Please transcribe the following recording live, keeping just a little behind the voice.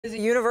There's a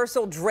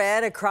universal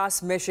dread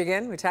across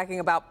Michigan. We're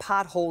talking about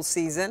pothole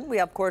season. We,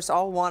 of course,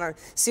 all want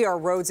to see our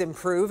roads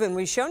improve, and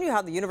we've shown you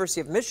how the University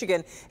of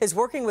Michigan is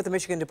working with the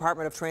Michigan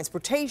Department of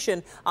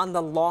Transportation on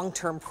the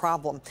long-term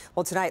problem.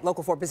 Well, tonight,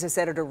 Local 4 business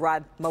editor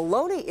Rod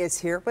Maloney is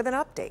here with an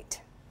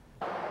update.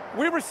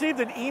 We received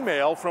an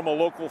email from a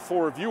Local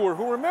 4 viewer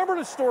who remembered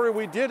a story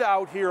we did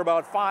out here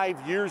about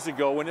 5 years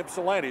ago in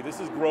Ypsilanti. This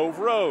is Grove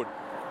Road.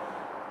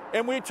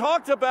 And we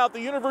talked about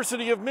the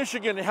University of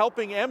Michigan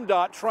helping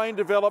MDOT try and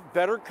develop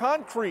better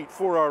concrete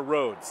for our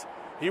roads.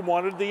 He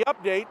wanted the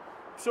update,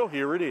 so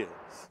here it is.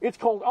 It's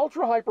called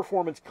ultra-high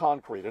performance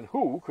concrete, and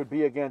who could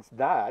be against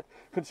that,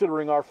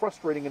 considering our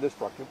frustrating and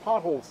destructive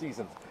pothole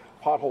seasons?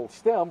 Potholes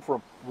stem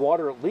from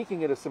water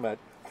leaking into cement,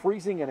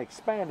 freezing and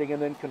expanding,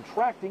 and then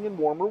contracting in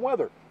warmer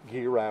weather,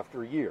 year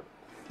after year.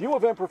 U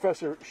of M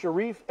professor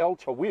Sharif El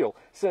Tawil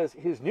says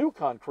his new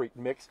concrete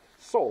mix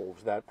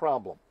solves that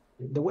problem.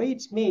 The way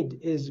it's made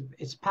is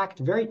it's packed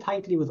very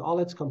tightly with all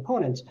its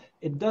components.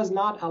 It does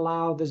not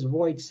allow this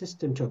void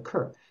system to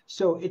occur.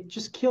 So it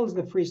just kills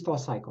the freeze-thaw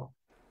cycle.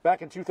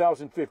 Back in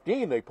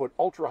 2015, they put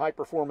ultra-high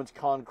performance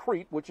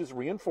concrete, which is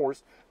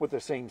reinforced with the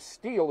same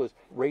steel as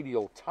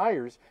radial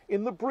tires,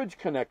 in the bridge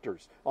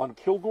connectors on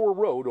Kilgore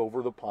Road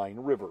over the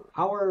Pine River.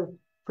 Our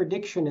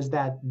prediction is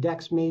that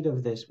decks made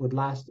of this would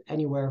last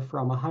anywhere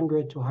from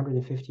 100 to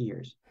 150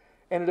 years.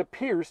 And it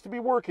appears to be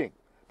working.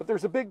 But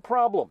there's a big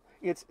problem.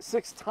 It's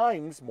 6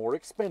 times more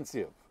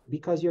expensive.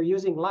 Because you're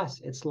using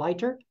less. It's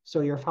lighter, so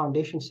your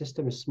foundation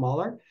system is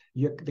smaller.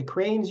 The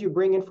cranes you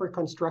bring in for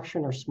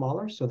construction are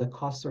smaller, so the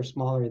costs are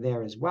smaller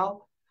there as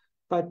well.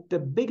 But the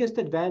biggest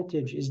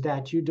advantage is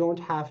that you don't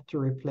have to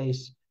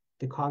replace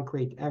the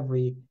concrete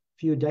every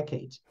few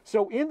decades.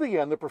 So in the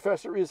end, the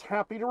professor is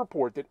happy to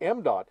report that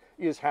MDOT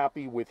is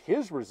happy with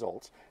his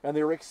results, and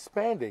they're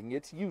expanding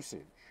its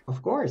usage.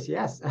 Of course,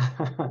 yes.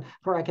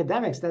 For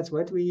academics, that's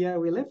what we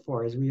live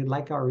for, is we would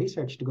like our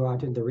research to go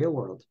out in the real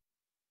world.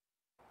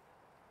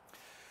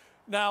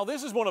 Now,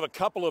 this is one of a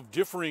couple of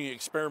differing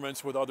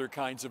experiments with other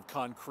kinds of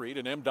concrete,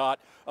 and MDOT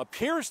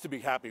appears to be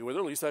happy with it.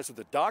 At least that's what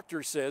the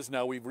doctor says.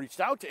 Now, we've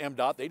reached out to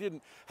MDOT. They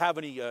didn't have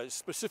any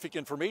specific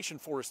information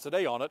for us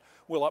today on it.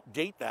 We'll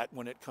update that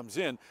when it comes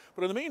in.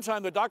 But in the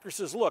meantime, the doctor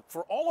says, look,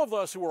 for all of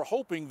us who are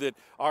hoping that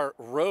our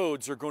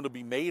roads are going to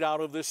be made out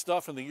of this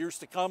stuff in the years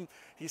to come,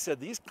 he said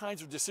these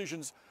kinds of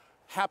decisions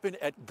happen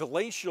at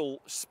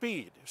glacial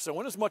speed. So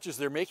inasmuch as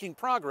they're making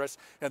progress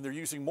and they're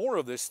using more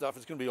of this stuff,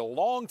 it's going to be a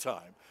long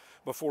time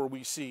before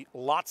we see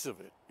lots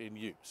of it in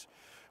use.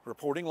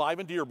 Reporting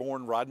live in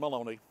Dearborn, Rod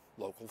Maloney,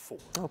 Local 4.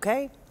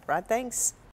 Okay, Rod, thanks.